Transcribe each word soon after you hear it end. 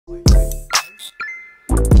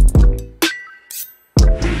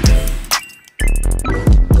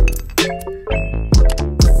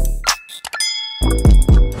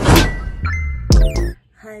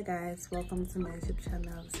guys, welcome to my YouTube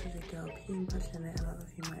channel. This is a girl P and a lot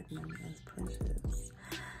of you might know me as Princess.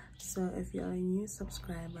 So if you're a new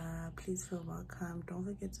subscriber, please feel welcome. Don't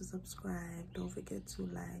forget to subscribe, don't forget to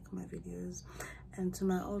like my videos. And to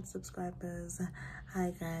my old subscribers,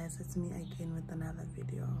 hi guys, it's me again with another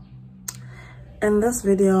video. In this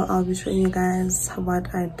video I'll be showing you guys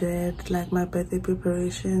what I did, like my birthday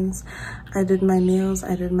preparations. I did my nails,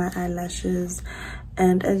 I did my eyelashes,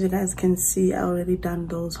 and as you guys can see, I already done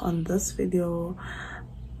those on this video.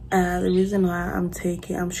 The reason why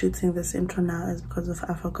I'm shooting this intro now is because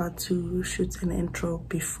I forgot to shoot an intro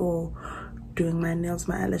before doing my nails,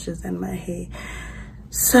 my eyelashes and my hair.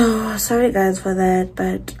 So sorry guys for that,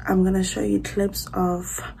 but I'm gonna show you clips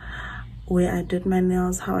of where I did my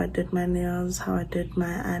nails, how I did my nails, how I did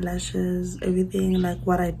my eyelashes, everything, like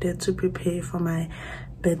what I did to prepare for my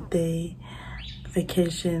birthday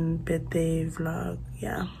vacation, birthday vlog.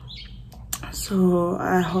 Yeah, so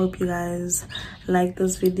I hope you guys like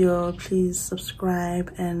this video. Please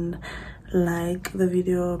subscribe and like the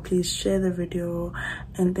video, please share the video,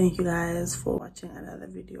 and thank you guys for watching another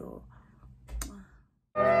video.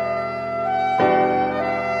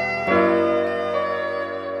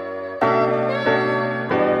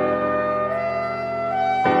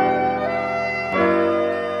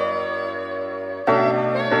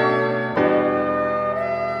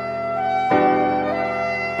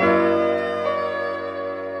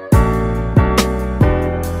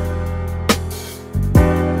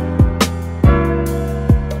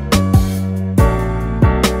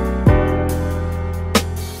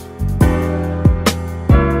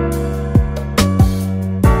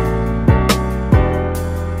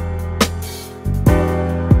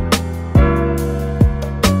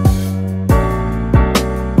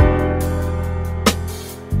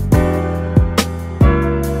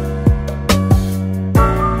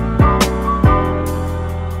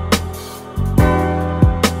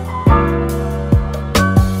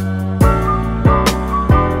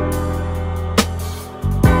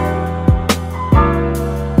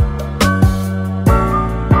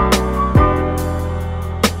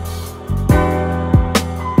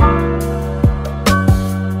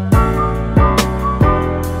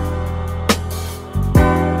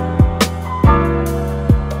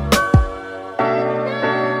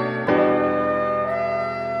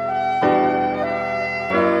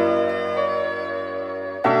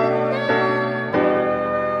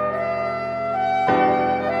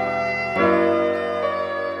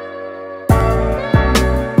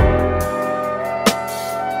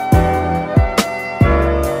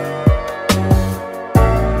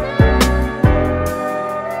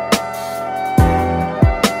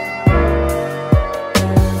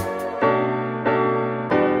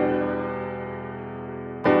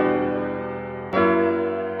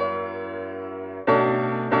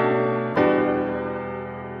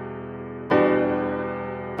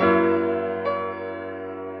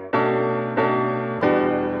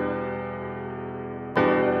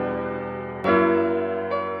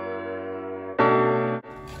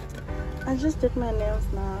 I just did my nails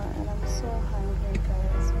now and I'm so hungry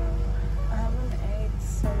guys. I haven't ate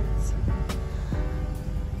since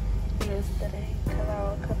yesterday because I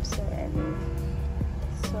woke up so early.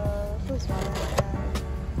 So this is what I have.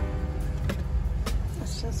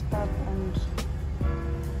 It's just pap and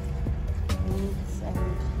meats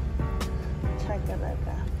and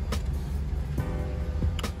chakalaka.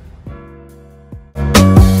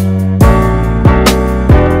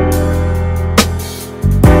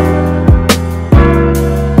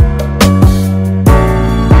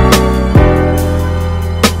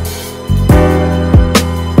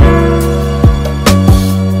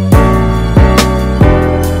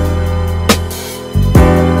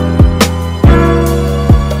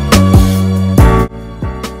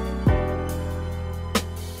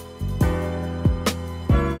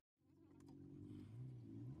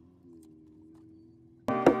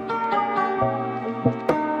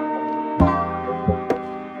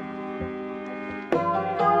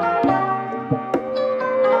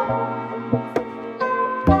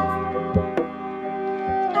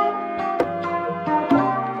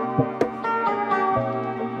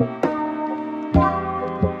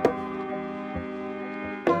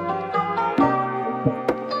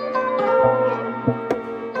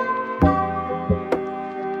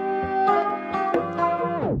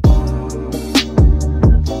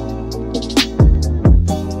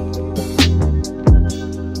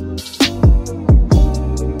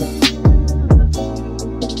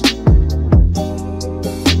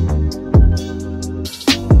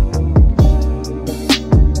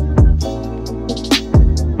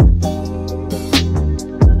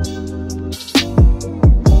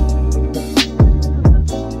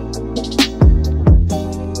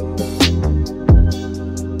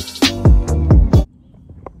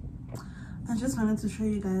 to show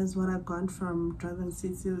you guys what I got from Dragon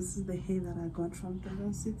City. This is the hair that I got from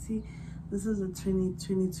Dragon City. This is a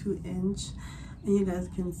 22 inch, and you guys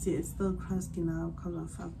can see it's still crusty now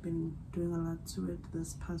because I've been doing a lot to it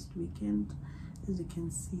this past weekend. As you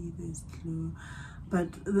can see, there's glue,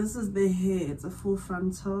 but this is the hair. It's a full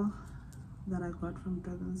frontal that I got from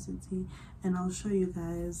Dragon City, and I'll show you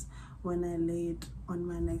guys when I lay it on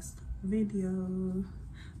my next video.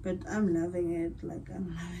 But I'm loving it, like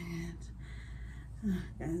I'm loving it.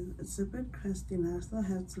 Guys, it's a bit crusty now. I still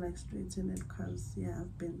have to like straighten it because yeah,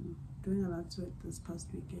 I've been doing a lot to it this past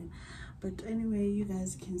weekend. But anyway, you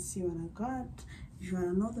guys can see what I got. If you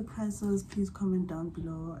want to know the prices, please comment down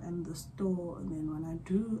below and the store, and then when I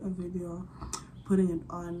do a video putting it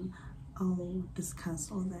on, I'll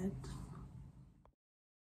discuss all that.